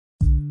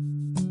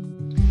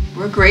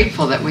We're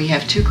grateful that we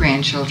have 2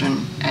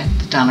 grandchildren at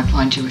the Donna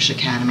Klein Jewish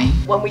Academy.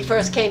 When we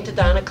first came to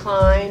Donna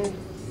Klein,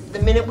 the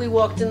minute we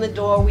walked in the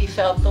door, we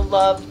felt the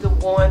love, the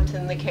warmth,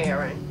 and the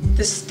caring.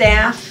 The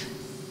staff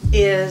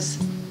is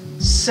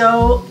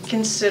so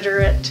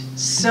considerate,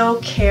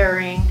 so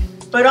caring,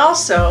 but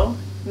also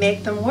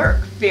make them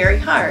work very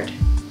hard.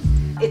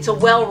 It's a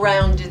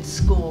well-rounded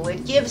school.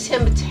 It gives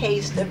him a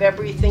taste of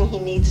everything he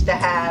needs to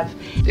have.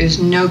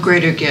 There's no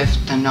greater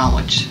gift than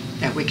knowledge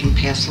that we can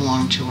pass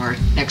along to our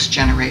next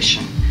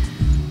generation.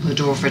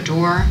 Door for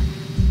door,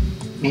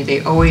 may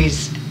they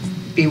always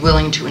be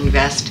willing to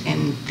invest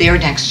in their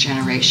next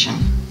generation.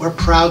 We're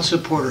proud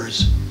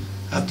supporters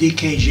of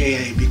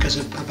DKJA because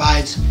it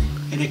provides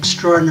an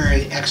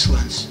extraordinary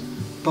excellence,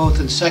 both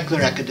in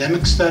secular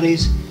academic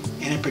studies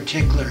and in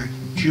particular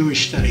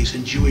Jewish studies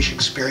and Jewish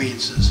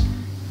experiences.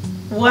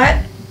 What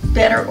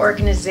better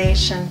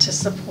organization to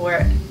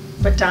support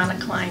but Donna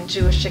Klein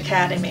Jewish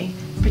Academy,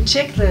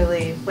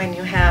 particularly when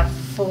you have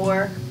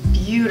 4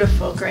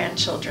 beautiful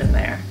grandchildren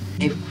there.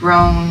 They've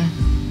grown,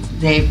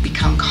 they've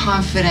become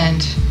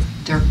confident,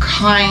 they're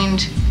kind,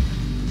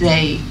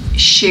 they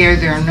share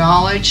their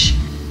knowledge.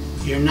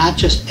 You're not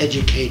just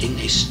educating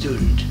a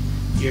student,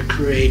 you're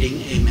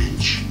creating a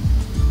mensch.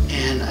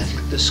 And I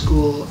think the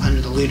school,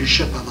 under the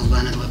leadership of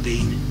Elena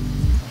Levine,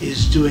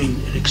 is doing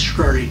an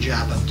extraordinary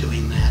job of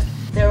doing that.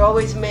 They're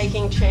always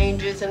making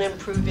changes and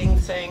improving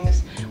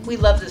things. We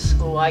love this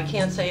school. I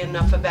can't say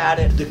enough about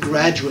it. The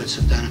graduates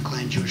of Donna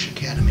Klein Jewish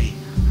Academy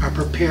are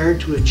prepared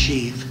to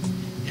achieve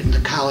in the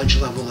college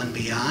level and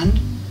beyond,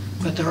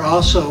 but they're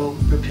also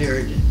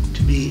prepared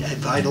to be a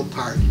vital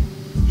part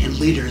and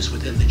leaders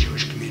within the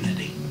Jewish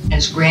community.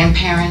 As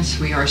grandparents,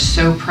 we are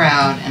so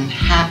proud and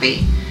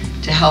happy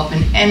to help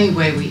in any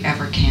way we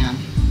ever can.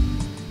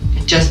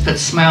 It just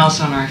puts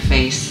smiles on our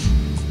face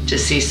to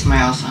see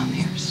smiles on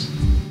theirs.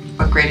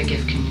 What greater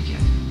gift can you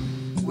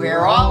give?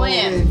 We're all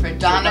in for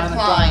Donna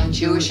Klein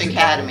Jewish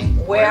Academy.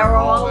 We're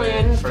all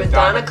in for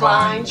Donna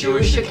Klein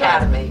Jewish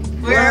Academy.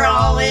 We're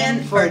all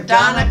in for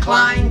Donna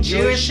Klein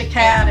Jewish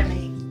Academy.